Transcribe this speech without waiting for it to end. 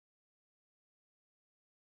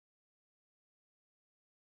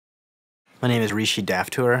My name is Rishi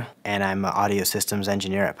Daftuar, and I'm an audio systems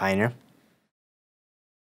engineer at Pioneer.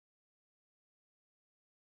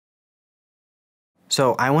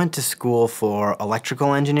 So I went to school for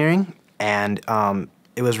electrical engineering, and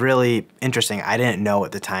it was really interesting. I didn't know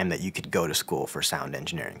at the time that you could go to school for sound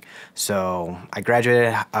engineering. So I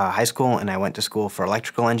graduated high school, and I went to school for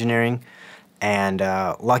electrical engineering. And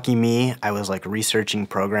lucky me, I was like researching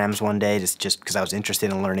programs one day just because I was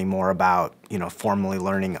interested in learning more about, formally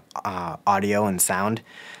learning audio and sound.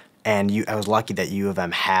 And I was lucky that U of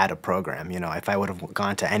M had a program. If I would have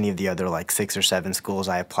gone to any of the other like 6 or 7 schools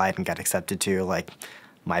I applied and got accepted to, like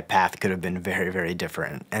my path could have been very, very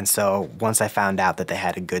different. And so once I found out that they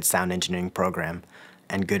had a good sound engineering program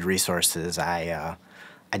and good resources, I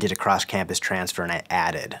did a cross-campus transfer and I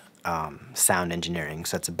added sound engineering.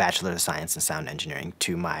 So it's a Bachelor of Science in Sound Engineering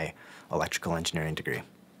to my electrical engineering degree.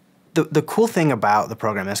 The cool thing about the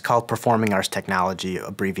program is called Performing Arts Technology,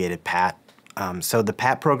 abbreviated PAT. So the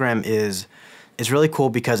PAT program is really cool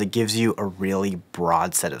because it gives you a really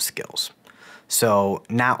broad set of skills. So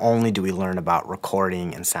not only do we learn about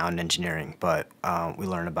recording and sound engineering, but we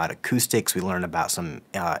learn about acoustics, we learn about some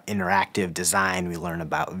interactive design, we learn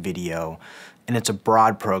about video, and it's a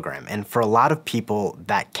broad program. And for a lot of people,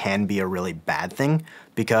 that can be a really bad thing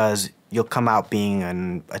because you'll come out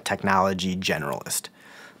being a technology generalist.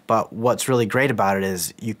 But what's really great about it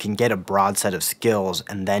is you can get a broad set of skills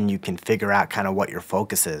and then you can figure out kind of what your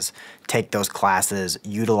focus is, take those classes,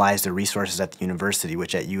 utilize the resources at the university,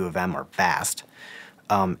 which at U of M are vast,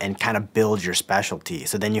 and kind of build your specialty.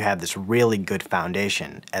 So then you have this really good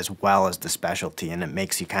foundation as well as the specialty, and it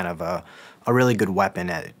makes you kind of a really good weapon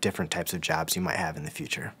at different types of jobs you might have in the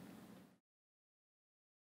future.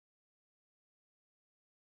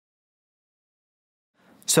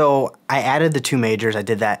 So I added the 2 majors. I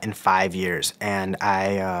did that in 5 years, and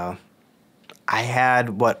I had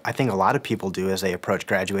what I think a lot of people do as they approach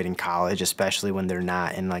graduating college, especially when they're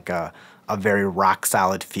not in like a very rock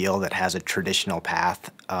solid field that has a traditional path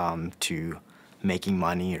to making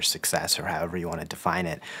money or success or however you want to define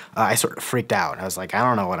it. I sort of freaked out. I was like, I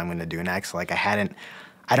don't know what I'm going to do next. Like I didn't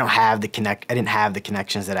have the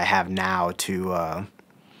connections that I have now to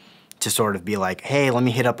sort of be like, hey, let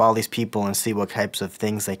me hit up all these people and see what types of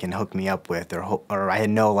things they can hook me up with, or I had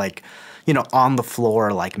no like, on the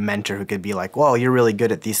floor like mentor who could be like, well, you're really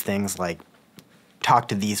good at these things, like talk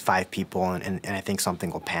to these 5 people and I think something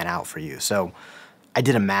will pan out for you. So I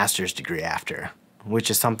did a master's degree after, which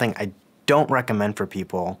is something I don't recommend for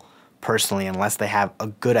people personally unless they have a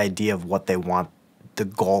good idea of what they want the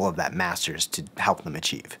goal of that master's to help them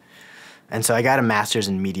achieve. And so I got a master's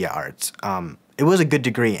in media arts. It was a good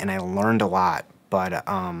degree and I learned a lot, but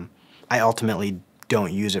I ultimately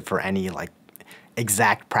don't use it for any like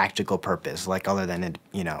exact practical purpose, like other than it,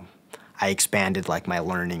 I expanded like my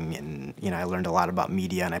learning and, I learned a lot about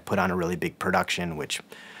media and I put on a really big production, which,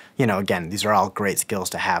 again, these are all great skills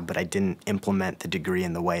to have, but I didn't implement the degree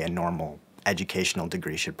in the way a normal educational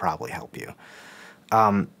degree should probably help you.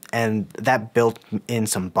 And that built in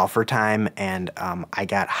some buffer time, and I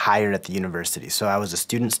got hired at the university. So I was a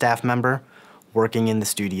student staff member working in the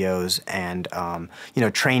studios and,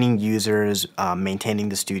 training users, maintaining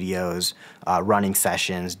the studios, running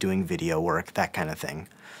sessions, doing video work, that kind of thing.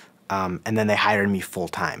 And then they hired me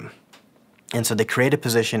full-time. And so they created a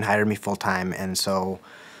position, hired me full-time, and so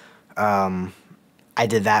I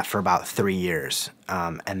did that for about 3 years,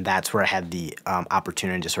 and that's where I had the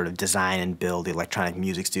opportunity to sort of design and build electronic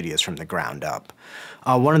music studios from the ground up.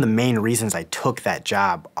 One of the main reasons I took that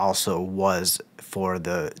job also was for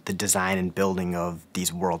the design and building of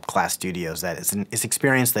these world-class studios. That it's an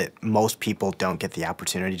experience that most people don't get the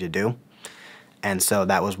opportunity to do. And so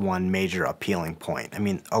that was one major appealing point. I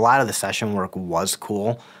mean, a lot of the session work was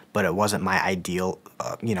cool, but it wasn't my ideal,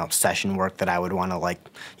 session work that I would want to like,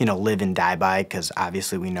 live and die by, because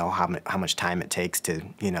obviously we know how much time it takes to,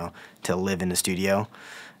 to live in the studio.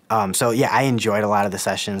 So yeah, I enjoyed a lot of the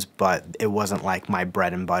sessions, but it wasn't like my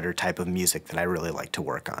bread and butter type of music that I really like to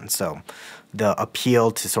work on. So the appeal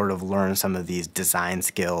to sort of learn some of these design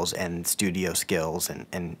skills and studio skills,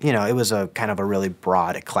 and it was a kind of a really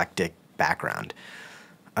broad, eclectic background.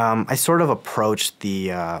 I sort of approached the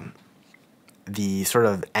sort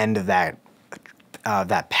of end of that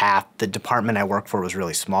path. The department I worked for was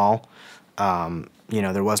really small.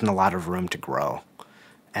 There wasn't a lot of room to grow.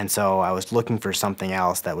 And so I was looking for something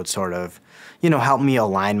else that would sort of, help me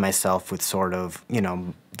align myself with sort of,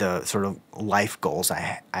 the sort of life goals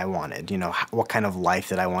I wanted. What kind of life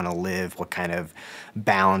did I want to live? What kind of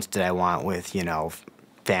balance did I want with,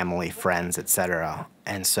 family, friends, etc.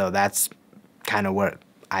 And so that's kind of what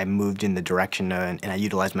I moved in the direction and I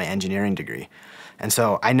utilized my engineering degree. And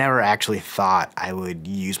so I never actually thought I would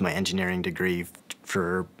use my engineering degree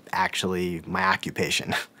for actually my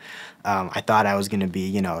occupation. I thought I was going to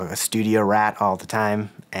be, a studio rat all the time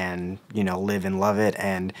and, live and love it.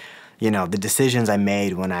 And, the decisions I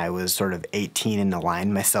made when I was sort of 18 and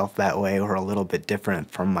aligned myself that way were a little bit different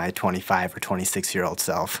from my 25 or 26-year-old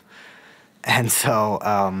self. And so,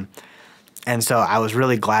 I was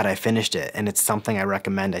really glad I finished it, and it's something I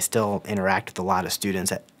recommend. I still interact with a lot of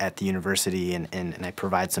students at the university, and I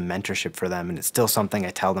provide some mentorship for them, and it's still something I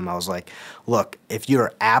tell them. I was like, look, if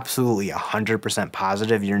you're absolutely 100%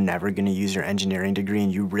 positive you're never going to use your engineering degree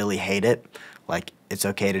and you really hate it, like, it's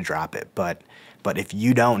okay to drop it. But if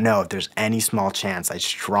you don't know, if there's any small chance, I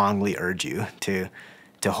strongly urge you to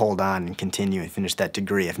hold on and continue and finish that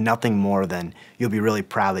degree. If nothing more, then you'll be really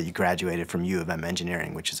proud that you graduated from U of M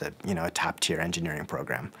Engineering, which is a top-tier engineering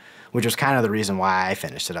program, which was kind of the reason why I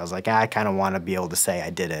finished it. I was like, I kind of want to be able to say I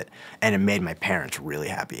did it, and it made my parents really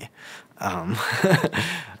happy.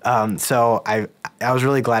 So I was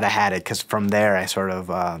really glad I had it, because from there I sort of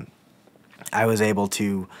I was able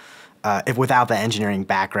to. If without the engineering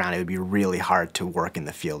background, it would be really hard to work in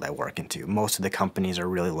the field I work into. Most of the companies are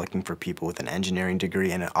really looking for people with an engineering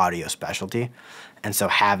degree and an audio specialty. And so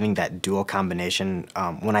having that dual combination,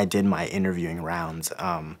 when I did my interviewing rounds,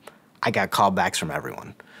 I got callbacks from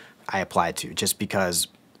everyone I applied to, just because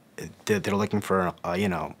they're looking for,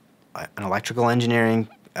 an electrical engineering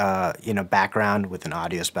background with an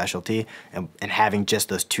audio specialty, and having just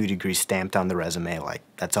those 2 degrees stamped on the resume, like,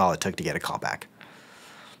 that's all it took to get a callback.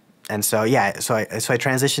 And so, yeah, so I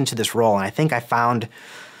transitioned to this role, and I think I found,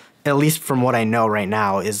 at least from what I know right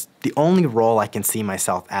now, is the only role I can see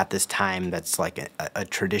myself at this time that's like a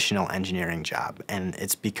traditional engineering job. And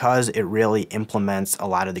it's because it really implements a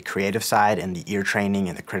lot of the creative side and the ear training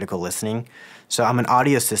and the critical listening. So I'm an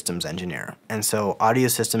audio systems engineer. And so audio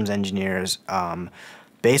systems engineers,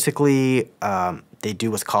 basically, they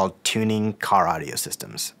do what's called tuning car audio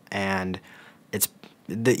systems. And it's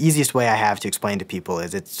the easiest way I have to explain to people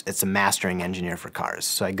is it's a mastering engineer for cars.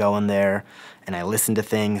 So I go in there and I listen to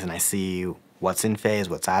things and I see what's in phase,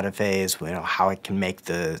 what's out of phase, how I can make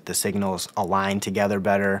the signals align together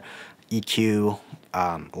better, EQ,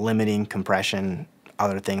 limiting, compression,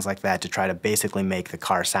 other things like that, to try to basically make the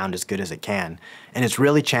car sound as good as it can. And it's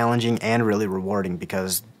really challenging and really rewarding,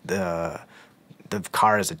 because the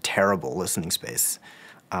car is a terrible listening space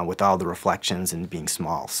with all the reflections and being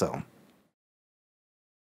small. So.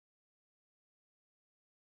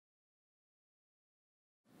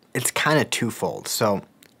 It's kind of twofold. So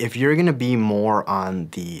if you're going to be more on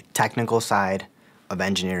the technical side of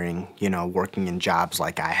engineering, working in jobs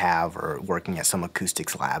like I have, or working at some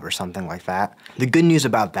acoustics lab or something like that, the good news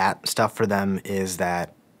about that stuff for them is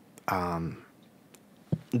that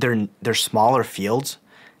they're smaller fields,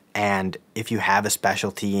 and if you have a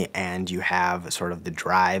specialty and you have sort of the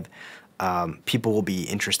drive, people will be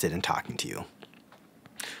interested in talking to you.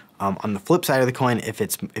 On the flip side of the coin,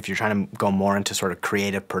 if you're trying to go more into sort of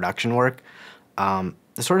creative production work, the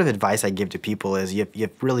sort of advice I give to people is you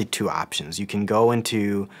have really 2 options. You can go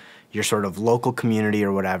into your sort of local community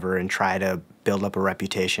or whatever and try to build up a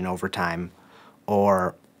reputation over time,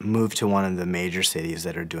 or move to one of the major cities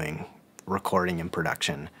that are doing recording and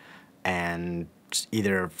production, and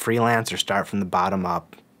either freelance or start from the bottom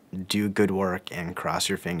up, do good work, and cross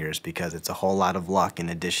your fingers, because it's a whole lot of luck in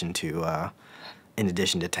addition to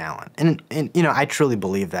talent. And I truly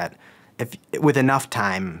believe that if with enough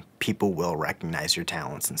time, people will recognize your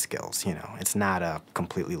talents and skills. It's not a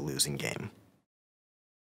completely losing game.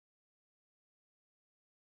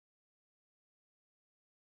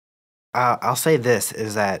 I'll say this,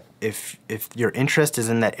 is that if your interest is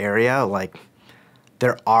in that area, like,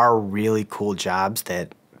 there are really cool jobs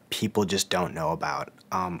that people just don't know about.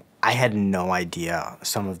 I had no idea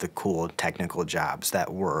some of the cool technical jobs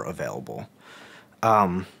that were available.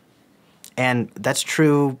 And that's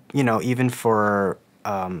true, even for,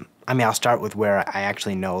 I'll start with where I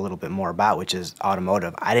actually know a little bit more about, which is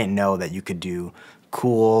automotive. I didn't know that you could do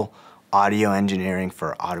cool audio engineering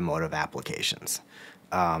for automotive applications.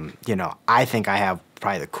 I think I have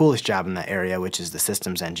probably the coolest job in that area, which is the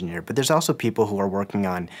systems engineer. But there's also people who are working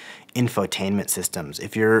on infotainment systems.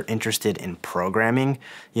 If you're interested in programming,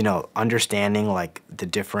 understanding like the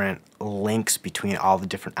different links between all the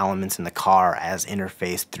different elements in the car as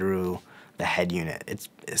interfaced through the head unit.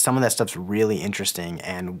 Some of that stuff's really interesting,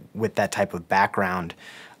 and with that type of background,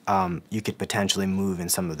 you could potentially move in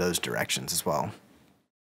some of those directions as well.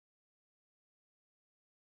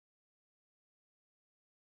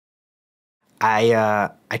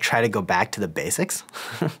 I try to go back to the basics.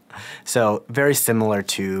 So very similar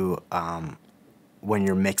to when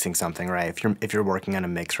you're mixing something, right? If you're working on a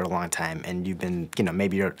mix for a long time and you've been,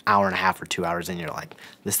 maybe you're an hour and a half or 2 hours in, you're like,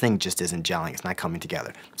 this thing just isn't gelling, it's not coming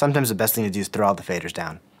together. Sometimes the best thing to do is throw all the faders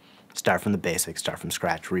down, start from the basics, start from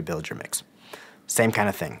scratch, rebuild your mix. Same kind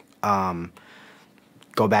of thing.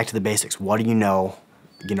 Go back to the basics. What do you know?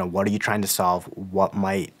 What are you trying to solve? What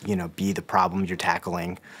might, be the problem you're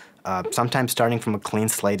tackling? Sometimes starting from a clean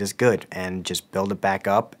slate is good, and just build it back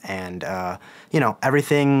up. And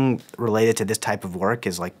everything related to this type of work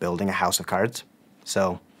is like building a house of cards.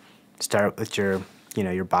 So start with your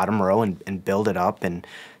bottom row and build it up and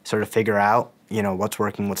sort of figure out what's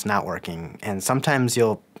working, what's not working. And sometimes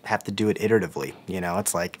you'll have to do it iteratively.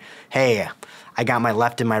 It's like, hey, I got my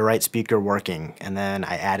left and my right speaker working, and then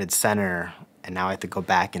I added center, and now I have to go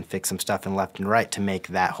back and fix some stuff in left and right to make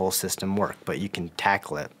that whole system work. But you can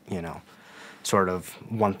tackle it, sort of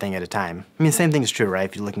one thing at a time. I mean, the same thing is true, right?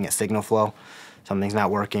 If you're looking at signal flow, something's not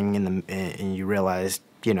working, and you realize,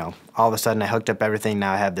 all of a sudden I hooked up everything,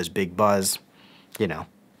 now I have this big buzz,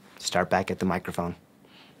 start back at the microphone,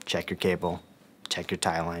 check your cable, check your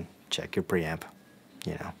tie line, check your preamp,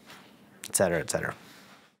 et cetera, et cetera.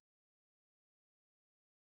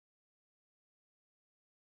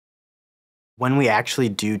 When we actually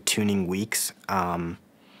do tuning weeks,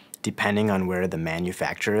 depending on where the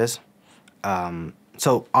manufacturer is,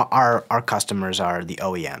 so our customers are the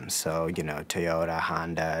OEMs, so Toyota,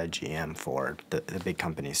 Honda, GM, Ford, the big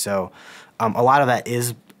companies. So a lot of that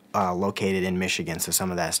is located in Michigan, so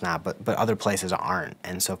some of that's not, but other places aren't.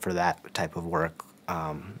 And so for that type of work,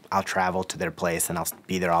 I'll travel to their place and I'll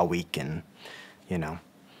be there all week, and there'll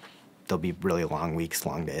be really long weeks,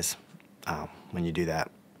 long days when you do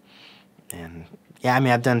that. And yeah, I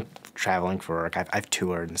mean, I've done traveling for work. I've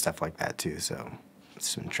toured and stuff like that too, so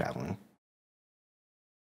it's been traveling.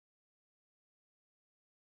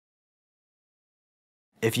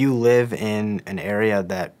 If you live in an area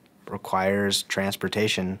that requires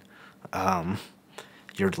transportation, um,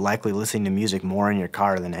 you're likely listening to music more in your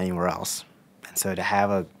car than anywhere else. And so to have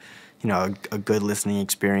a good listening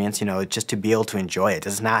experience, just to be able to enjoy it.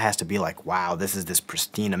 Does not has to be like, wow, this is this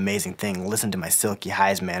pristine, amazing thing. Listen to my Silky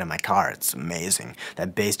Highs, man, in my car. It's amazing.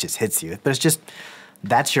 That bass just hits you. But it's just,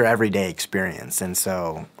 that's your everyday experience. And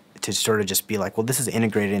so to sort of just be like, well, this is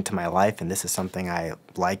integrated into my life, and this is something I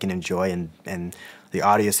like and enjoy, and the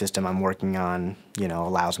audio system I'm working on,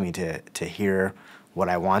 allows me to hear what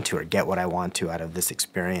I want to or get what I want to out of this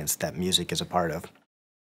experience that music is a part of.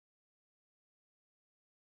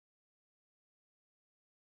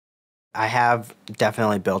 I have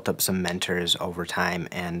definitely built up some mentors over time,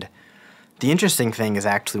 and the interesting thing is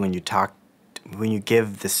actually when you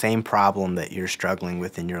give the same problem that you're struggling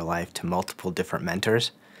with in your life to multiple different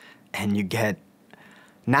mentors, and you get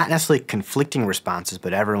not necessarily conflicting responses,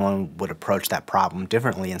 but everyone would approach that problem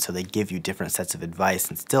differently, and so they give you different sets of advice,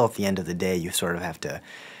 and still at the end of the day, you sort of have to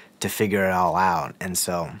figure it all out. And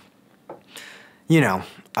so, you know,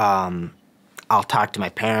 um, I'll talk to my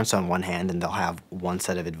parents on one hand, and they'll have one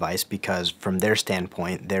set of advice because from their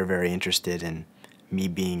standpoint, they're very interested in me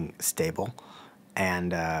being stable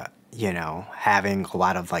and, having a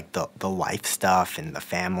lot of like the life stuff and the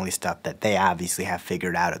family stuff that they obviously have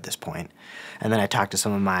figured out at this point. And then I talk to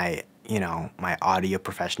some of my audio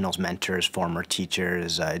professionals, mentors, former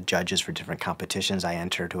teachers, judges for different competitions I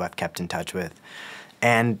entered who I've kept in touch with.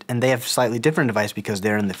 And they have slightly different advice because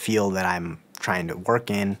they're in the field that I'm trying to work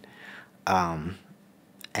in.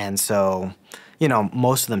 And so,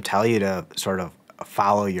 most of them tell you to sort of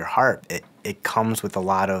follow your heart. It comes with a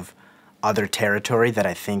lot of other territory that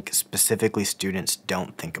I think specifically students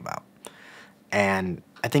don't think about. And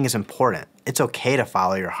I think it's important. It's okay to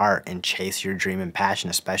follow your heart and chase your dream and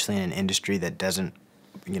passion, especially in an industry that doesn't,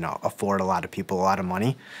 afford a lot of people a lot of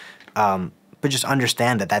money. But just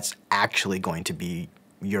understand that that's actually going to be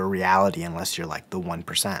your reality unless you're like the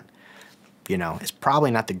 1%. It's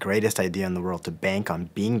probably not the greatest idea in the world to bank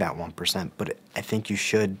on being that 1%, but I think you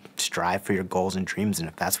should strive for your goals and dreams, and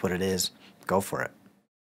if that's what it is, go for it.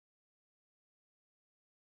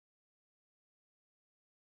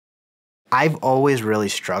 I've always really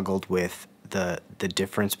struggled with the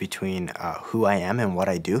difference between who I am and what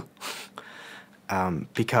I do,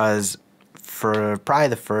 because for probably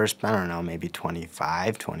the first, I don't know, maybe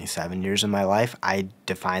 25, 27 years of my life, I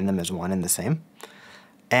define them as one and the same.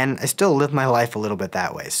 And I still live my life a little bit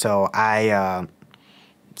that way. So I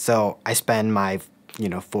spend my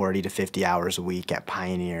 40 to 50 hours a week at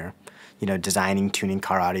Pioneer, designing, tuning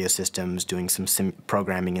car audio systems, doing some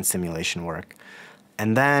programming and simulation work,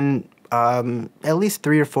 and then at least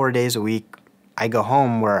 3 or 4 days a week, I go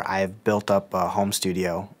home where I've built up a home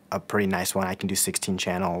studio, a pretty nice one. I can do 16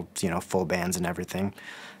 channels, full bands and everything.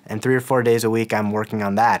 And 3 or 4 days a week I'm working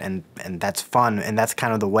on that, and that's fun, and that's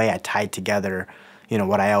kind of the way I tied together,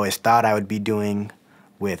 what I always thought I would be doing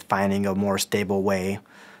with finding a more stable way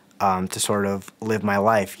to sort of live my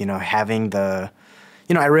life, having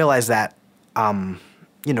I realized that,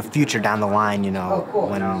 future down the line,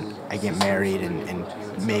 when I get married and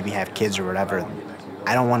maybe have kids or whatever,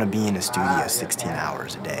 I don't want to be in a studio 16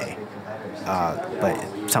 hours a day. But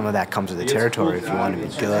some of that comes with the territory. If you want to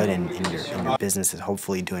be good and your business is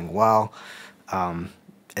hopefully doing well,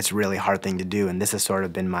 it's a really hard thing to do. And this has sort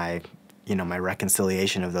of been my, my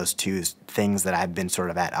reconciliation of those two things that I've been sort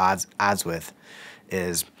of at odds with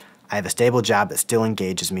is I have a stable job that still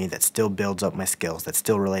engages me, that still builds up my skills, that's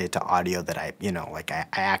still related to audio that I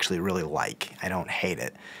actually really like. I don't hate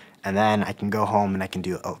it. And then I can go home and I can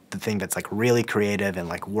do the thing that's like really creative and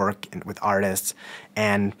like work with artists.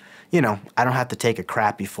 And, I don't have to take a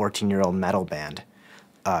crappy 14-year-old metal band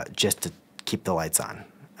just to keep the lights on.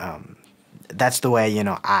 That's the way,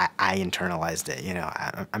 I internalized it.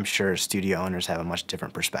 I'm sure studio owners have a much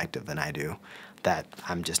different perspective than I do that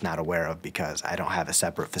I'm just not aware of because I don't have a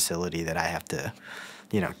separate facility that I have to,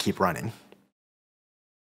 keep running.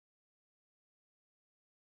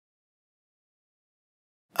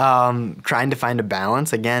 Trying to find a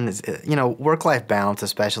balance again is, work-life balance,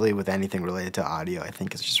 especially with anything related to audio, I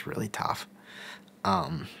think is just really tough.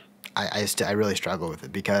 I really struggle with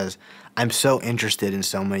it because I'm so interested in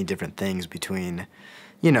so many different things between,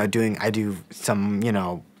 I do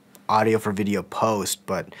some, audio for video post,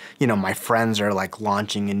 but, my friends are like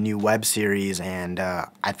launching a new web series and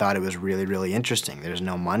I thought it was really, really interesting. There's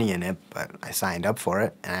no money in it, but I signed up for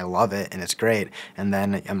it and I love it and it's great. And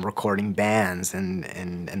then I'm recording bands and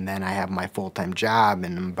then I have my full-time job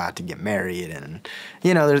and I'm about to get married and,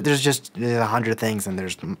 there's 100 things and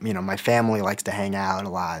there's, my family likes to hang out a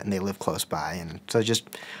lot and they live close by. And so just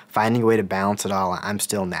finding a way to balance it all, I'm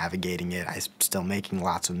still navigating it. I'm still making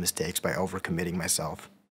lots of mistakes by overcommitting myself.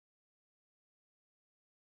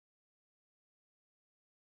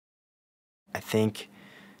 I think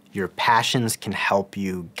your passions can help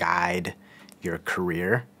you guide your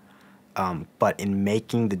career, but in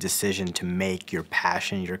making the decision to make your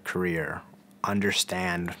passion your career,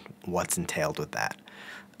 understand what's entailed with that.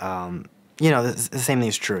 The same thing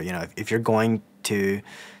is true. If you're going to,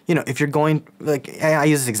 like I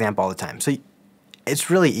use this example all the time. So it's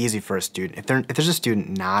really easy for a student if there's a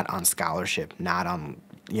student not on scholarship, not on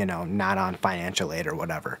financial aid or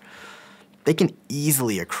whatever. They can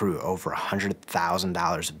easily accrue over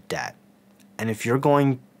 $100,000 of debt. And if you're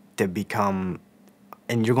going to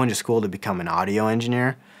school to become an audio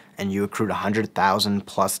engineer and you accrued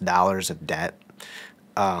 $100,000+ of debt,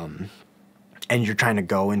 and you're trying to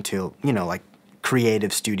go into, like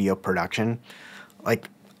creative studio production, like,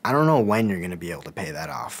 I don't know when you're going to be able to pay that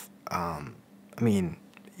off. You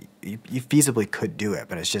feasibly could do it,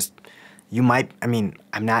 but it's just, I'm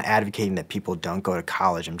not advocating that people don't go to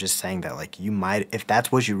college. I'm just saying that, like, you might, if that's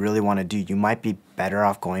what you really want to do, you might be better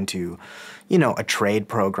off going to, a trade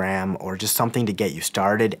program or just something to get you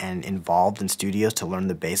started and involved in studios to learn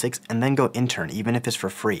the basics, and then go intern, even if it's for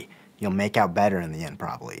free. You'll make out better in the end,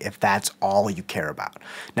 probably, if that's all you care about.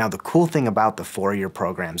 Now, the cool thing about the 4-year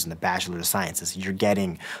programs and the Bachelor of Science is you're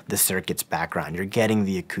getting the circuits background, you're getting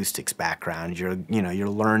the acoustics background, you're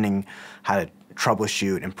learning how to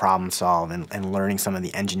troubleshoot and problem solve and learning some of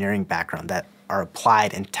the engineering background that are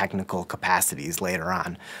applied in technical capacities later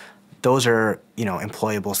on. Those are,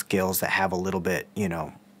 employable skills that have a little bit,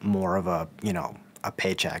 more of a, a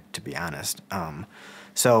paycheck, to be honest.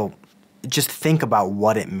 So just think about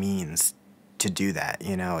what it means to do that.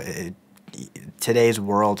 Today's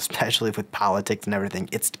world, especially with politics and everything,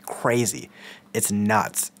 it's crazy. It's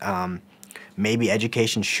nuts. Maybe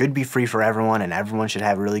education should be free for everyone and everyone should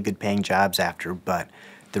have really good paying jobs after, but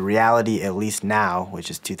the reality, at least now,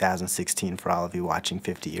 which is 2016 for all of you watching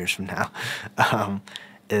 50 years from now,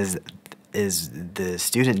 is the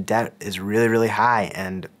student debt is really, really high.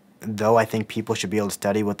 And though I think people should be able to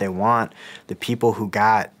study what they want, the people who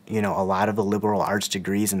got, a lot of the liberal arts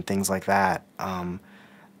degrees and things like that, a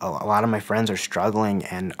lot of my friends are struggling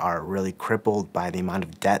and are really crippled by the amount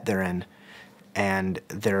of debt they're in. And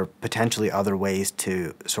there are potentially other ways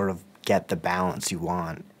to sort of get the balance you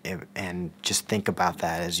want, and just think about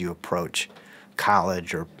that as you approach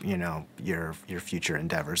college or, your future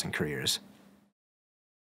endeavors and careers.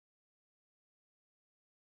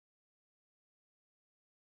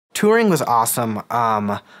 Touring was awesome.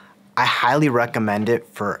 I highly recommend it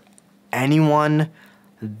for anyone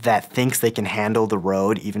that thinks they can handle the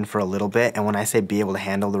road even for a little bit. And when I say be able to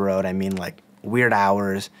handle the road, I mean like weird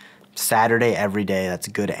hours, Saturday every day. That's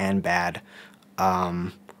good and bad.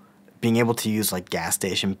 Being able to use like gas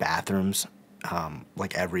station bathrooms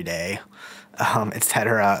like every day,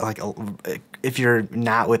 etc. Like if you're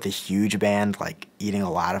not with a huge band, like eating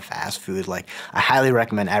a lot of fast food, like I highly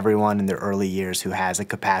recommend everyone in their early years who has a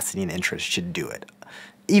capacity and interest should do it.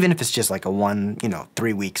 Even if it's just like a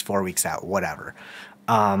 3 weeks, 4 weeks out, whatever.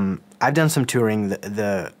 I've done some touring.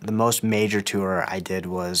 The most major tour I did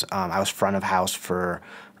was I was front of house for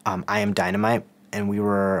I Am Dynamite, and we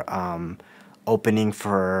were opening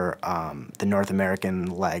for the North American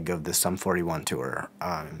leg of the Sum 41 tour.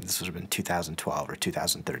 This would have been 2012 or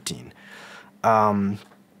 2013. And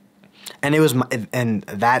it was and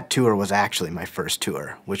that tour was actually my first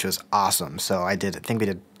tour, which was awesome. So I think we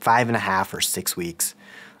did 5.5 or 6 weeks,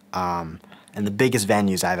 and the biggest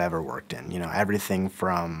venues I've ever worked in. Everything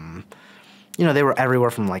from, they were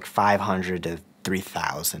everywhere from like 500 to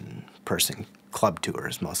 3,000 person club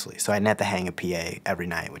tours mostly. So I didn't have to hang a PA every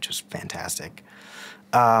night, which was fantastic.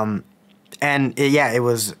 Yeah, it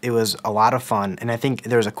was a lot of fun. And I think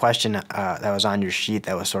there was a question that was on your sheet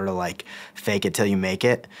that was sort of like fake it till you make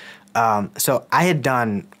it. So I had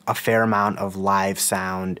done a fair amount of live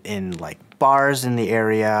sound in like bars in the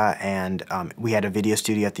area, and we had a video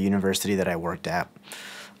studio at the university that I worked at.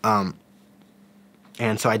 And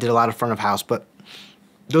so I did a lot of front of house, but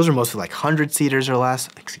those are mostly like 100-seaters or less.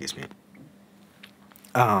 Excuse me.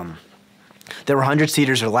 There were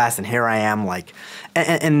 100-seaters or less, and here I am, like,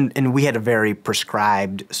 and we had a very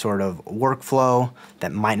prescribed sort of workflow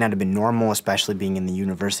that might not have been normal, especially being in the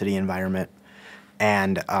university environment.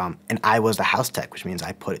 And I was the house tech, which means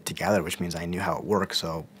I put it together, which means I knew how it worked.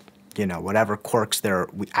 So, whatever quirks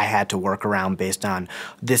I had to work around based on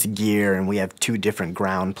this gear, and we have 2 different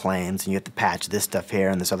ground planes, and you have to patch this stuff here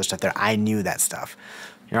and this other stuff there. I knew that stuff.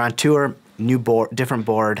 You're on tour, new board, different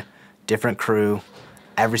crew,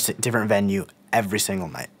 different venue every single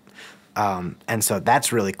night. And so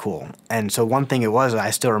that's really cool. And so one thing it was,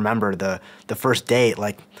 I still remember the first date,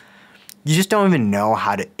 like, you just don't even know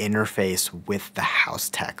how to interface with the house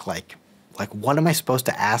tech. Like what am I supposed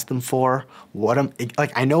to ask them for?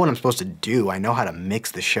 I know what I'm supposed to do. I know how to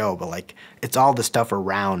mix the show, but like, it's all the stuff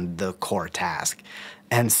around the core task.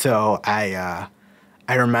 And so I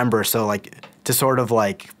remember, so like, to sort of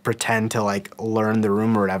like pretend to like learn the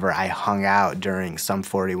room or whatever, I hung out during Sum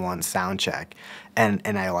 41 sound check, and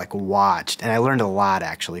I like watched, and I learned a lot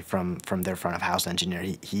actually from their front of house engineer.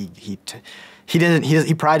 He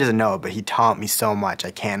probably doesn't know it, but he taught me so much.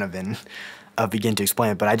 I can't even begin to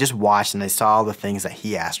explain it, but I just watched and I saw all the things that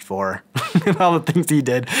he asked for and all the things he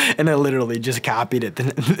did, and I literally just copied it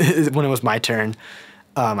when it was my turn.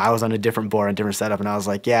 I was on a different board, a different setup, and I was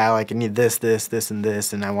like, yeah, like I need this, and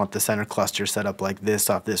this, and I want the center cluster set up like this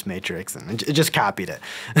off this matrix, and it just copied it.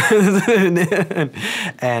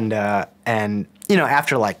 and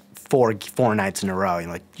after like four nights in a row,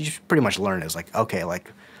 you just pretty much learn. It's like, okay,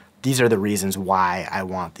 like these are the reasons why I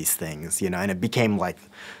want these things, and it became like,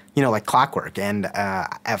 like clockwork. And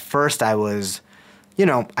at first I was,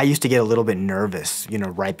 I used to get a little bit nervous,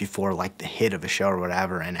 right before like the hit of a show or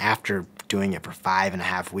whatever, and after doing it for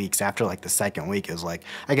 5.5 weeks, after like the second week, it was like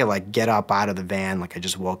I could like get up out of the van, like I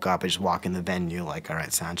just woke up, I just walk in the venue, like, all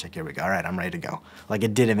right, sound check, here we go, all right, I'm ready to go. Like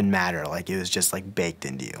it didn't even matter, like it was just like baked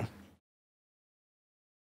into you.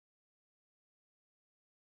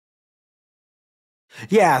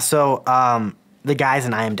 Yeah, so the guys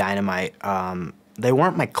in I Am Dynamite, they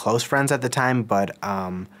weren't my close friends at the time, but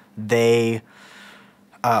they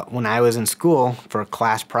when I was in school for a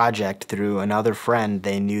class project through another friend,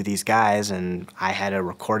 they knew these guys, and I had a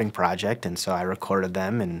recording project, and so I recorded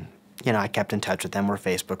them, and I kept in touch with them. We're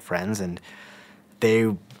Facebook friends, and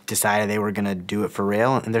they decided they were gonna do it for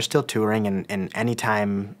real, and they're still touring. And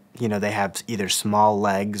anytime they have either small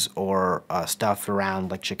legs or stuff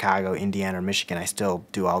around like Chicago, Indiana, or Michigan, I still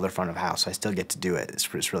do all their front of house. So I still get to do it.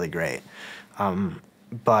 It's really great.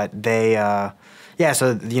 But they. Yeah,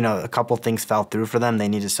 so, a couple things fell through for them. They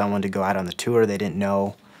needed someone to go out on the tour. They didn't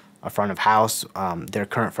know a front of house. Their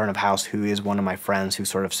current front of house, who is one of my friends who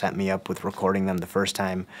sort of set me up with recording them the first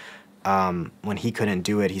time, when he couldn't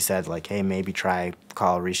do it, he said, like, hey, maybe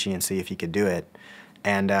call Rishi and see if he could do it.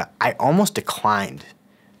 And I almost declined,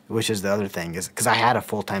 which is the other thing, is because I had a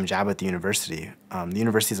full-time job at the university. The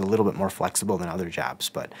university is a little bit more flexible than other jobs,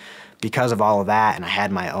 but because of all of that, and I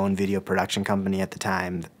had my own video production company at the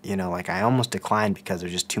time, like I almost declined because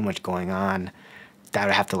there's just too much going on that I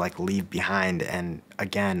would have to like leave behind. And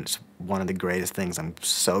again, it's one of the greatest things I'm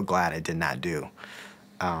so glad I did not do,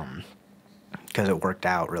 because it worked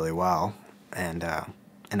out really well, and I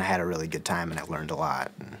had a really good time, and I learned a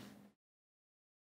lot.